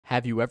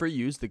Have you ever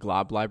used the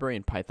Glob library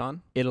in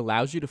Python? It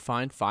allows you to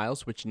find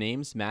files which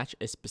names match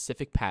a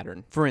specific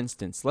pattern. For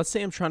instance, let's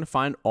say I'm trying to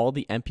find all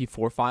the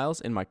MP4 files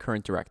in my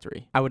current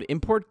directory. I would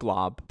import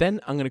glob,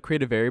 then I'm going to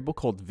create a variable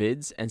called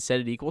vids and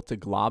set it equal to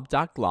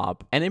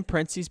glob.glob, and in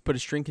parentheses put a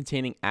string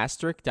containing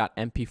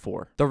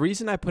 *.mp4. The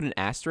reason I put an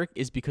asterisk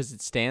is because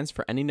it stands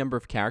for any number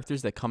of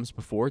characters that comes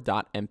before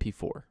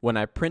 .mp4. When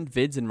I print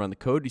vids and run the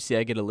code, you see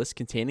I get a list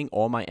containing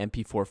all my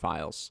MP4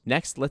 files.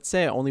 Next, let's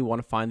say I only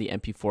want to find the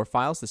MP4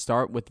 files that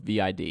start with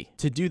VID.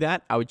 To do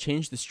that, I would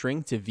change the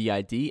string to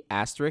VID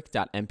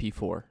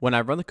 *.mp4. When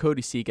I run the code,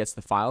 you see it gets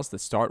the files that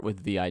start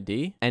with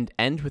VID and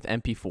end with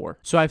MP4.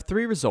 So I have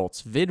three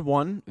results,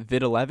 vid1,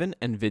 vid11,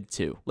 and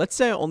vid2. Let's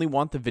say I only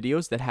want the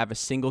videos that have a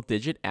single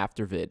digit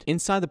after vid.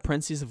 Inside the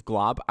parentheses of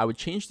glob, I would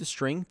change the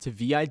string to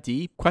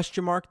VID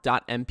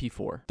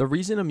 .mp4. The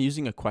reason I'm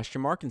using a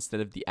question mark instead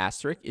of the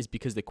asterisk is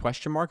because the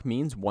question mark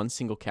means one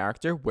single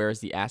character, whereas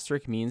the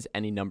asterisk means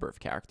any number of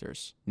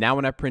characters. Now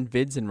when I print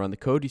vids and run the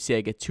code, you see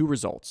I get two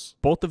results.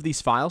 Both of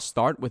these files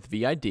start with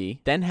VID,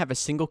 then have a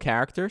single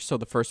character, so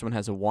the first one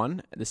has a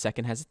 1, the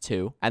second has a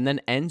 2, and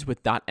then ends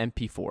with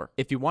 .mp4.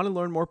 If you want to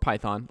learn more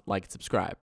Python, like and subscribe.